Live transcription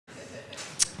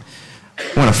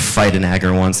want to fight an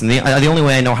agger once, and the only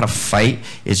way I know how to fight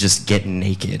is just get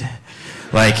naked.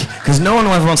 Like, because no one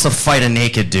ever wants to fight a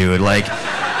naked dude. Like,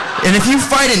 and if you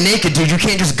fight a naked dude, you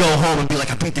can't just go home and be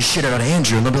like, I beat the shit out of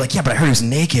Andrew. And they'll be like, yeah, but I heard he was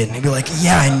naked. And he'll be like,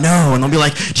 yeah, I know. And they'll be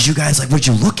like, did you guys, like, what'd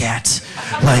you look at?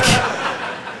 Like,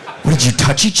 what, did you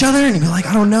touch each other? And you'll be like,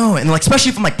 I don't know. And like, especially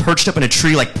if I'm like perched up in a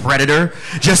tree like Predator,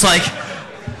 just like,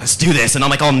 let's do this. And I'm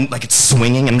like, all like it's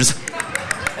swinging, and I'm just,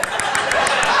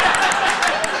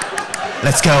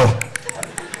 let's go.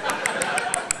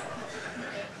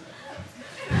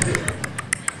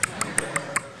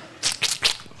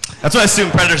 That's what I assume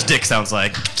Predator's dick sounds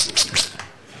like.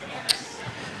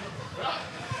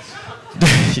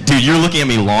 Dude, you're looking at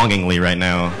me longingly right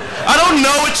now. I don't know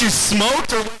what you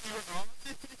smoked or what you were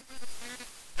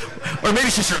on. Or maybe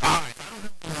it's just your eyes.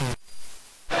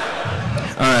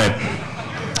 Alright.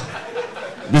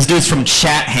 This dude's from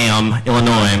Chatham,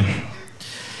 Illinois.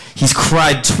 He's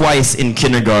cried twice in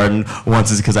kindergarten.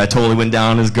 Once is because I totally went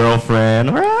down on his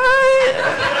girlfriend. Right?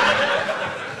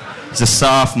 He's a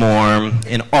sophomore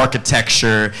in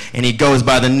architecture, and he goes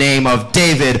by the name of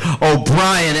David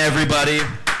O'Brien, everybody.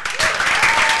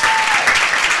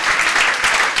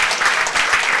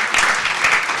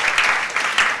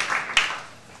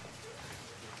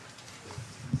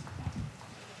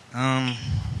 I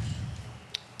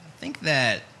think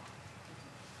that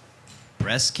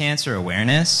breast cancer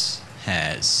awareness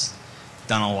has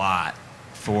done a lot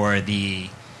for the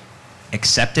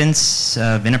acceptance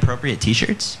of inappropriate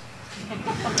t-shirts.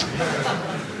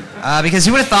 Because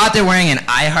who would have thought that wearing an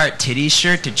I Heart Titties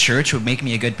shirt to church would make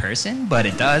me a good person? But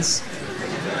it does.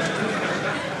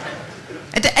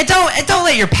 And don't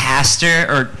let your pastor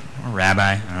or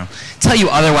rabbi, I don't know, tell you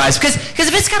otherwise. Because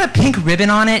if it's got a pink ribbon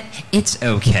on it, it's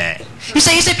okay. You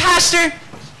say, Pastor,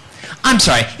 I'm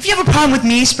sorry. If you have a problem with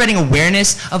me spreading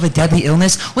awareness of a deadly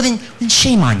illness, well then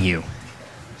shame on you.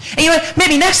 And you know what?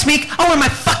 Maybe next week I'll wear my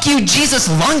Fuck You Jesus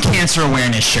lung cancer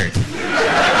awareness shirt.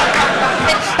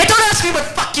 And don't ask me what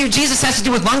Fuck You Jesus has to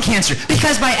do with lung cancer,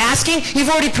 because by asking, you've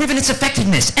already proven its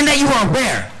effectiveness and that you are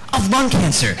aware of lung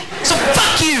cancer. So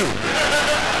fuck you,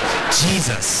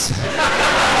 Jesus.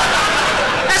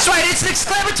 That's right, it's an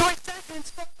exclamatory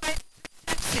sentence. I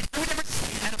would never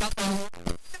say that about the Lord.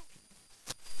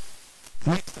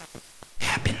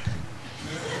 Happen.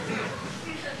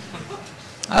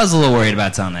 I was a little worried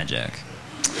about telling that joke.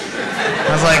 I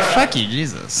was like, fuck you,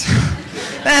 Jesus.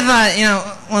 But I thought, you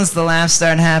know, once the laughs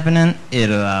start happening,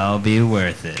 it'll all be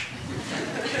worth it.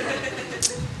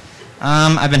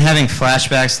 I've been having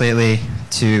flashbacks lately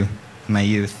to my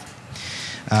youth.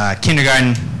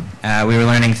 Kindergarten, we were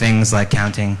learning things like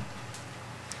counting,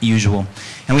 usual.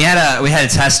 And we had a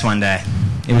test one day.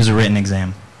 It was a written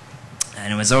exam.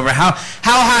 And it was over how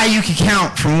high you could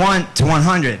count from 1 to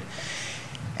 100.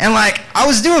 And like, I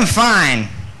was doing fine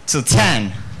till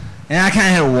 10. And I kind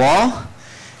of hit a wall.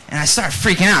 And I start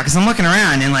freaking out because I'm looking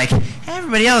around and like,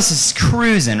 everybody else is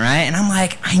cruising, right? And I'm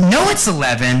like, I know it's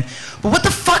 11, but what the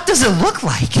fuck does it look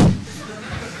like?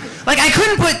 Like, I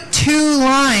couldn't put two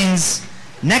lines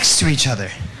next to each other.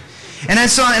 And I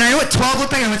know what 12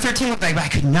 looked like and what 13 looked like, but I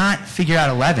could not figure out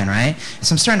 11, right?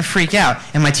 So I'm starting to freak out,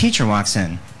 and my teacher walks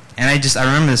in. And I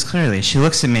remember this clearly. She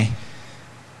looks at me,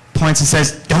 points and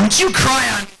says, "Don't you cry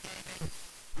on me."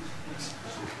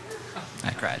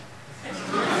 I cried.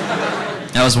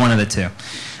 That was one of the two.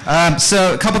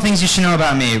 So a couple things you should know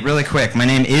about me, really quick. My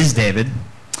name is David,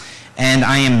 and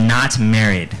I am not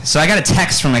married. So I got a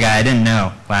text from a guy I didn't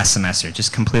know last semester,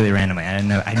 just completely randomly. I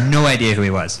had no idea who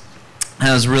he was.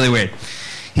 That was really weird.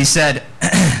 He said,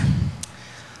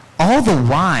 all the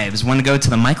wives want to go to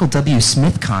the Michael W.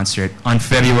 Smith concert on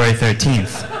February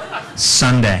 13th,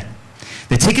 Sunday.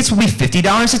 The tickets will be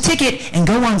 $50 a ticket and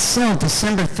go on sale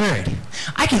December 3rd.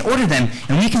 I can order them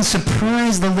and we can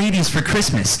surprise the ladies for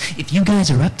Christmas if you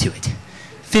guys are up to it.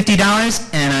 $50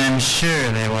 and I'm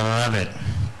sure they will love it.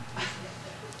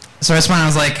 So I responded, I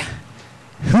was like,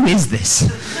 who is this?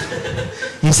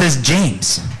 He says,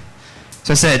 James.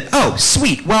 So I said, oh,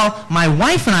 sweet. Well, my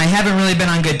wife and I haven't really been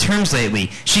on good terms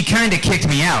lately. She kind of kicked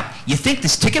me out. You think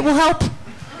this ticket will help?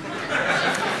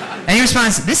 And he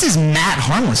responds, this is Matt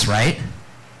Harmless, right?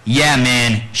 Yeah,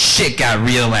 man, shit got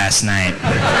real last night.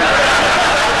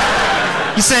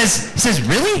 He says,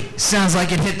 really? Sounds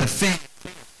like it hit the fan.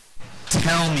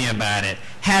 Tell me about it.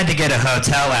 Had to get a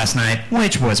hotel last night,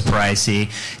 which was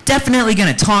pricey. Definitely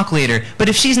gonna talk later, but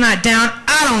if she's not down,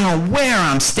 I don't know where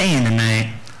I'm staying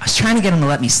tonight. I was trying to get him to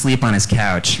let me sleep on his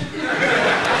couch.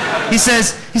 He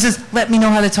says, let me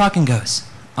know how the talking goes.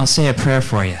 I'll say a prayer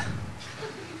for you.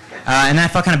 And I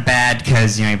felt kind of bad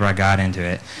because, you know, he brought God into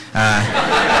it.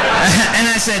 And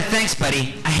I said, thanks,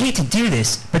 buddy. I hate to do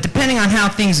this, but depending on how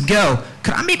things go,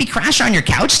 could I maybe crash on your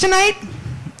couch tonight?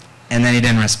 And then he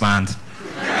didn't respond.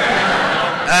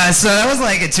 So that was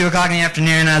like at 2 o'clock in the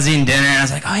afternoon. I was eating dinner, and I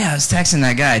was like, oh yeah, I was texting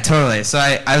that guy, totally. So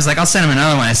I was like, I'll send him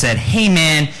another one. I said, hey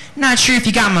man, not sure if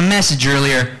you got my message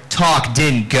earlier. Talk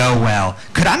didn't go well.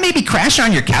 Could I maybe crash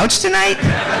on your couch tonight?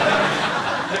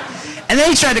 And then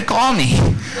he tried to call me.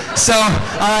 So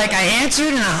I answered,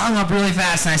 and I hung up really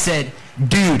fast, and I said,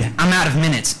 dude, I'm out of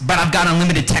minutes, but I've got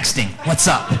unlimited texting. What's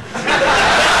up?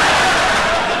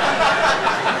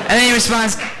 And then he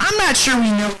responds, I'm not sure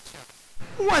we know.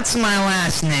 What's my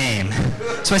last name?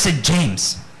 So I said,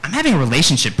 James, I'm having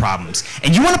relationship problems,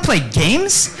 and you want to play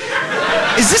games?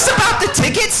 Is this about the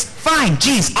tickets? Fine,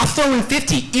 geez, I'll throw in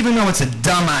 50, even though it's a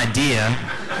dumb idea.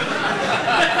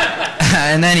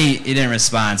 And then he didn't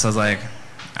respond, so I was like,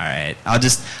 all right, I'll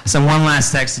send one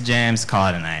last text to James, call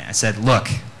it a night. I said, look,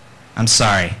 I'm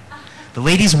sorry. The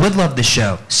ladies would love the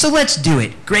show, so let's do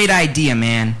it. Great idea,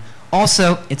 man.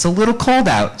 Also, it's a little cold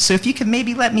out, so if you could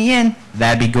maybe let me in,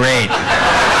 that'd be great.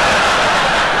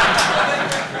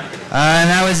 And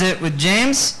that was it with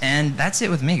James, and that's it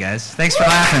with me, guys. Thanks for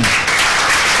laughing.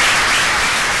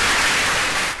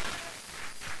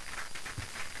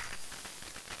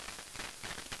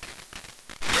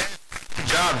 Good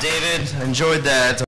job, David. I enjoyed that.